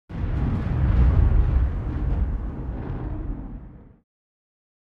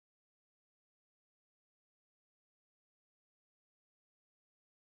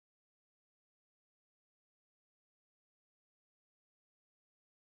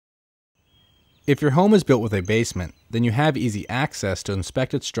If your home is built with a basement, then you have easy access to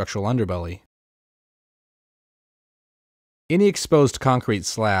inspected structural underbelly. Any exposed concrete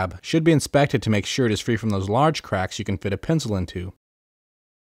slab should be inspected to make sure it is free from those large cracks you can fit a pencil into.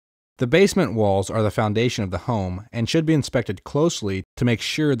 The basement walls are the foundation of the home and should be inspected closely to make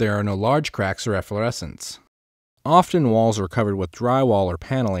sure there are no large cracks or efflorescence. Often walls are covered with drywall or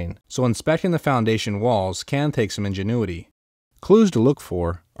paneling, so inspecting the foundation walls can take some ingenuity. Clues to look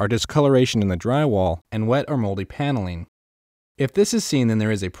for are discoloration in the drywall and wet or moldy paneling. If this is seen, then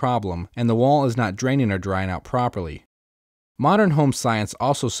there is a problem and the wall is not draining or drying out properly. Modern home science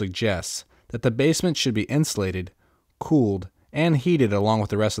also suggests that the basement should be insulated, cooled, and heated along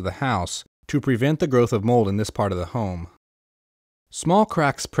with the rest of the house to prevent the growth of mold in this part of the home. Small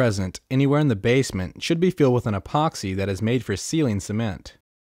cracks present anywhere in the basement should be filled with an epoxy that is made for sealing cement.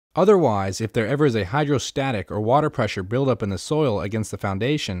 Otherwise, if there ever is a hydrostatic or water pressure buildup in the soil against the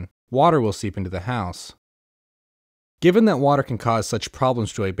foundation, water will seep into the house. Given that water can cause such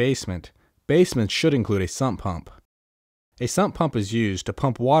problems to a basement, basements should include a sump pump. A sump pump is used to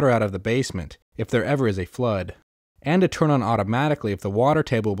pump water out of the basement if there ever is a flood, and to turn on automatically if the water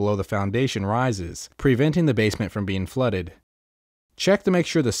table below the foundation rises, preventing the basement from being flooded. Check to make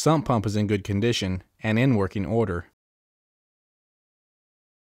sure the sump pump is in good condition and in working order.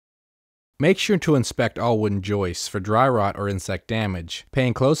 Make sure to inspect all wooden joists for dry rot or insect damage,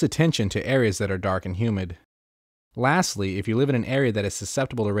 paying close attention to areas that are dark and humid. Lastly, if you live in an area that is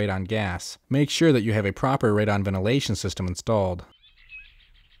susceptible to radon gas, make sure that you have a proper radon ventilation system installed.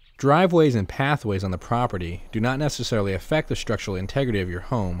 Driveways and pathways on the property do not necessarily affect the structural integrity of your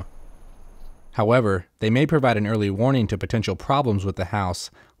home. However, they may provide an early warning to potential problems with the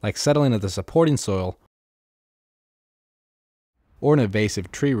house, like settling of the supporting soil or an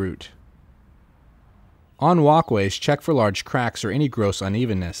invasive tree root. On walkways, check for large cracks or any gross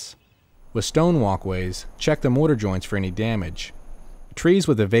unevenness. With stone walkways, check the mortar joints for any damage. Trees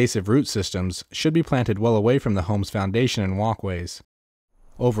with invasive root systems should be planted well away from the home's foundation and walkways.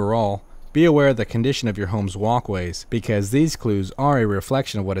 Overall, be aware of the condition of your home's walkways because these clues are a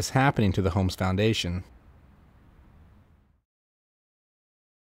reflection of what is happening to the home's foundation.